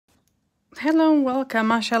Hello and welcome,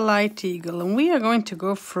 Asha Light Eagle, and we are going to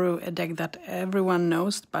go through a deck that everyone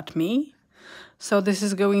knows but me. So this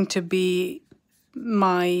is going to be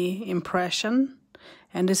my impression,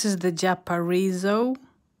 and this is the Japaridze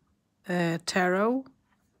Tarot,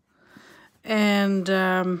 and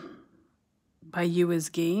by US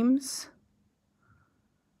Games.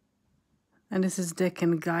 And this is deck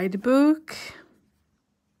and guidebook.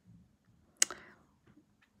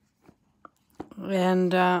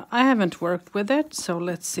 And I haven't worked with it, so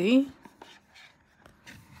let's see.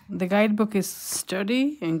 The guidebook is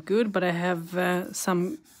sturdy and good, but I have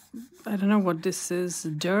some, I don't know what this is,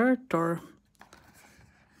 dirt, or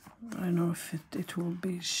I don't know if it will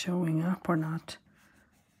be showing up or not.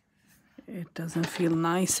 It doesn't feel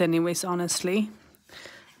nice anyways, honestly.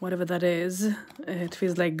 Whatever that is, it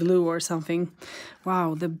feels like glue or something.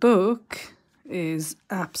 Wow, the book is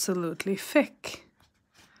absolutely thick.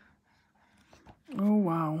 Oh,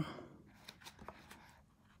 wow.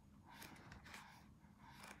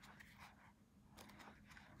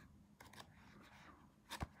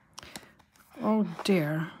 Oh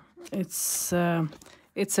dear. It's a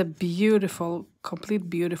beautiful, complete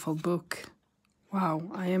beautiful book. Wow,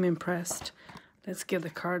 I am impressed. Let's get the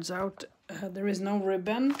cards out. There is no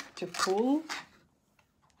ribbon to pull.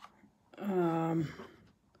 I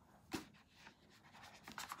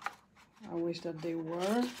wish that they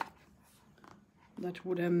were. That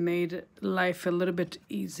would have made life a little bit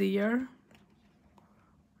easier.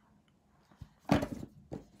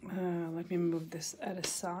 Let me move this at a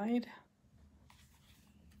side.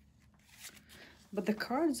 But the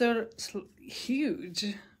cards are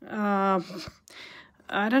huge. I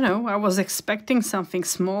don't know. I was expecting something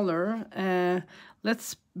smaller.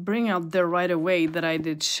 Let's bring out the right away that I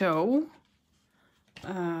did show.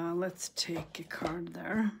 Let's take a card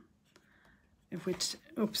there.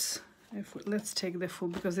 Let's take the full,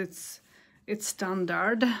 because it's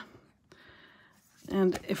standard.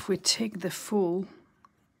 And if we take the full,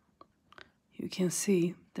 you can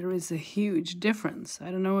see there is a huge difference.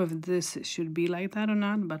 I don't know if this should be like that or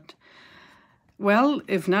not, but well,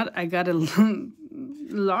 if not, I got a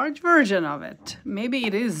large version of it. Maybe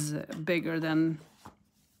it is bigger than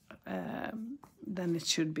it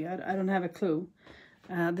should be. I don't have a clue.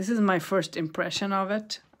 This is my first impression of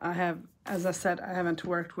it. As I said, I haven't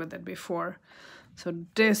worked with it before. So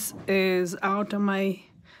this is out of my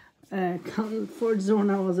comfort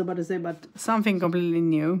zone, I was about to say, but something completely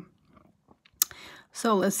new.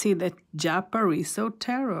 So let's see the Japaridze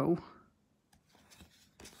Tarot.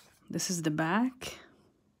 This is the back.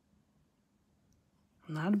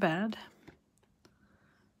 Not bad.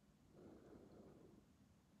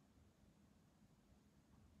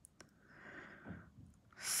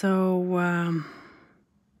 So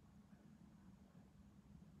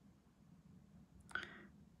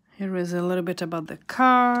here is a little bit about the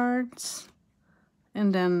cards,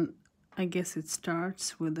 and then I guess it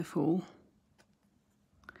starts with the Fool.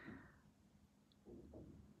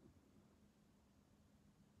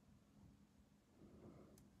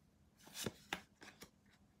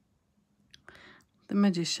 The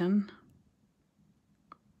Magician.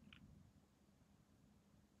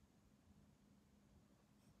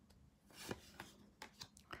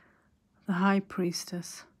 The High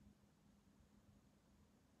Priestess.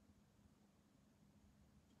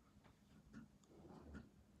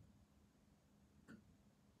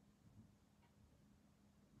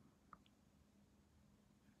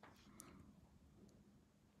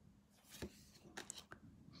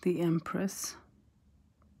 The Empress.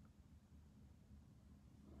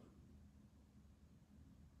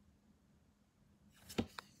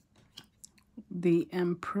 The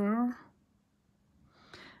Emperor.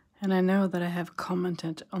 And I know that I have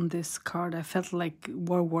commented on this card. I felt like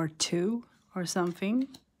World War II or something.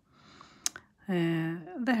 The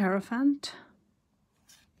Hierophant.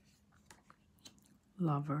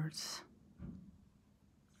 Lovers.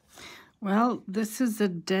 Well, this is a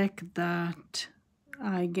deck that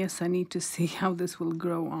I guess I need to see how this will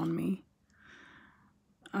grow on me.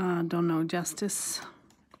 Don't know. Justice.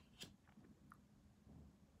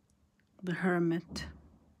 The Hermit.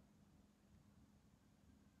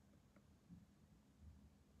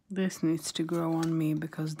 This needs to grow on me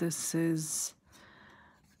because this is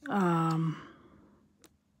yeah.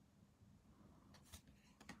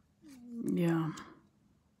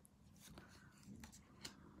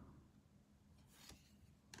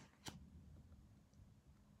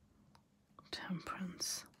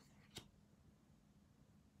 Temperance.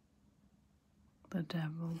 The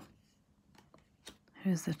Devil.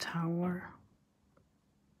 Here's the Tower.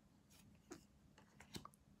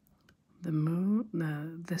 The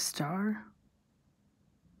Moon, the Star.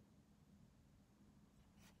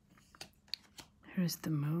 Here's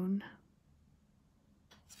the moon.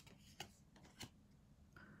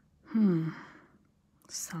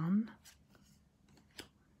 Sun.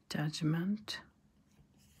 Judgment.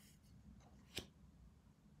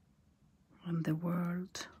 And the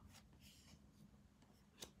world.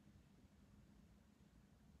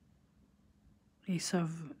 Ace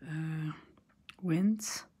of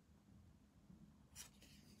Wands.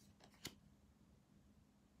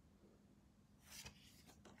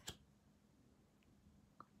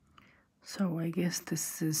 So I guess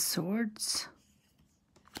this is Swords.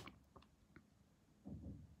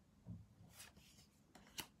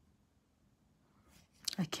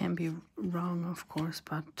 I can be wrong, of course,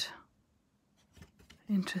 but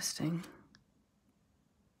interesting.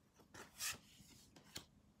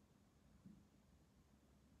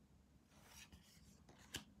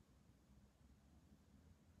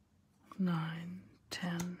 Nine,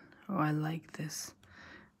 10. Oh, I like this.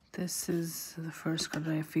 This is the first card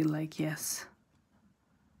I feel like, yes.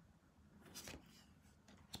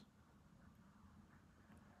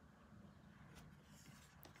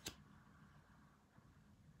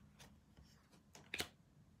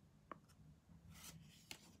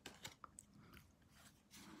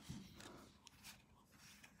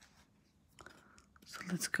 So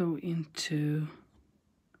let's go into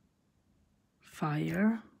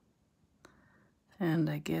fire.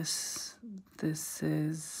 And I guess this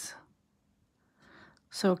is...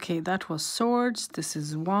 So, okay, that was Swords. This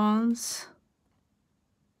is Wands.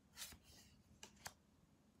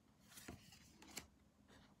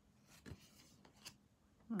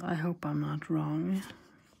 I hope I'm not wrong.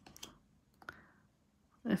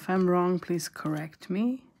 If I'm wrong, please correct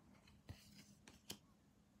me.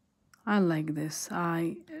 I like this.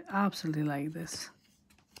 I absolutely like this.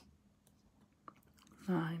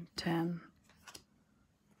 9, 10.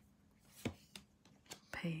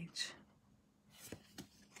 Page.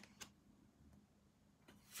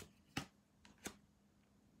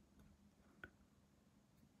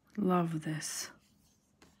 Love this.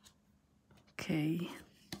 Okay.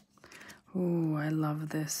 Oh, I love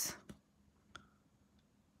this.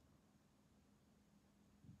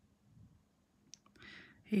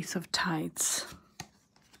 Ace of Tides.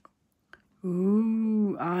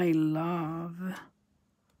 Ooh, I love.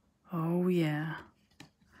 Oh, yeah.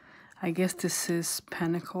 I guess this is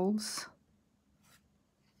Pentacles.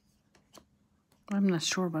 I'm not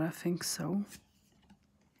sure, but I think so.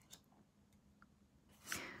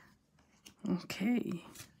 Okay.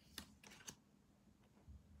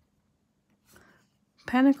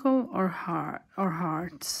 Pentacle or heart or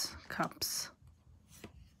hearts, cups.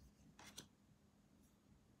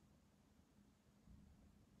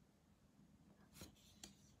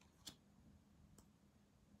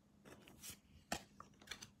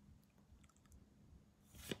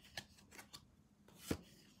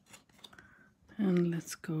 And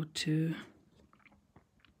let's go to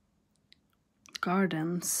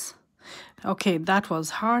Gardens. Okay, that was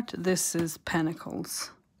heart. This is Pentacles.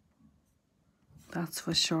 That's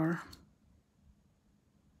for sure.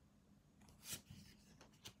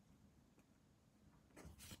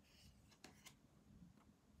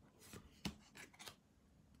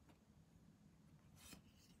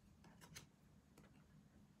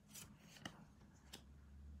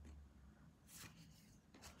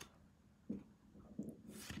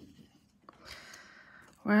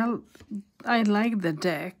 Well, I like the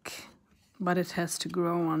deck, but it has to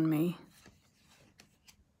grow on me.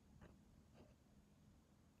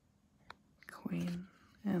 Queen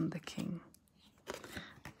and the King.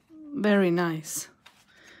 Very nice.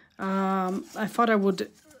 I thought I would,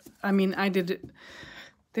 I mean, I did,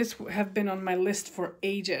 this have been on my list for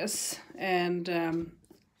ages, and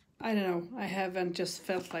I don't know, I haven't just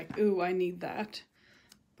felt like, ooh, I need that.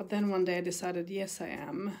 But then one day I decided, yes, I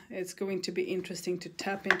am. It's going to be interesting to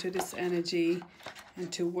tap into this energy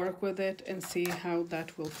and to work with it and see how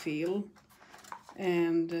that will feel.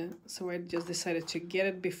 And so I just decided to get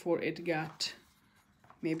it before it got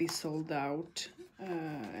maybe sold out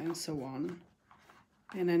and so on.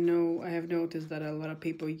 And I know I have noticed that a lot of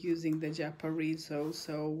people are using the Japaridze,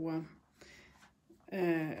 so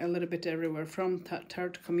a little bit everywhere, from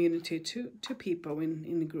tarot community to people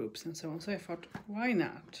in groups and so on. So I thought, why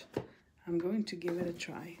not? I'm going to give it a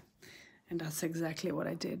try. And that's exactly what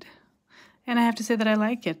I did. And I have to say that I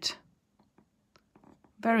like it.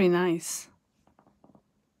 Very nice.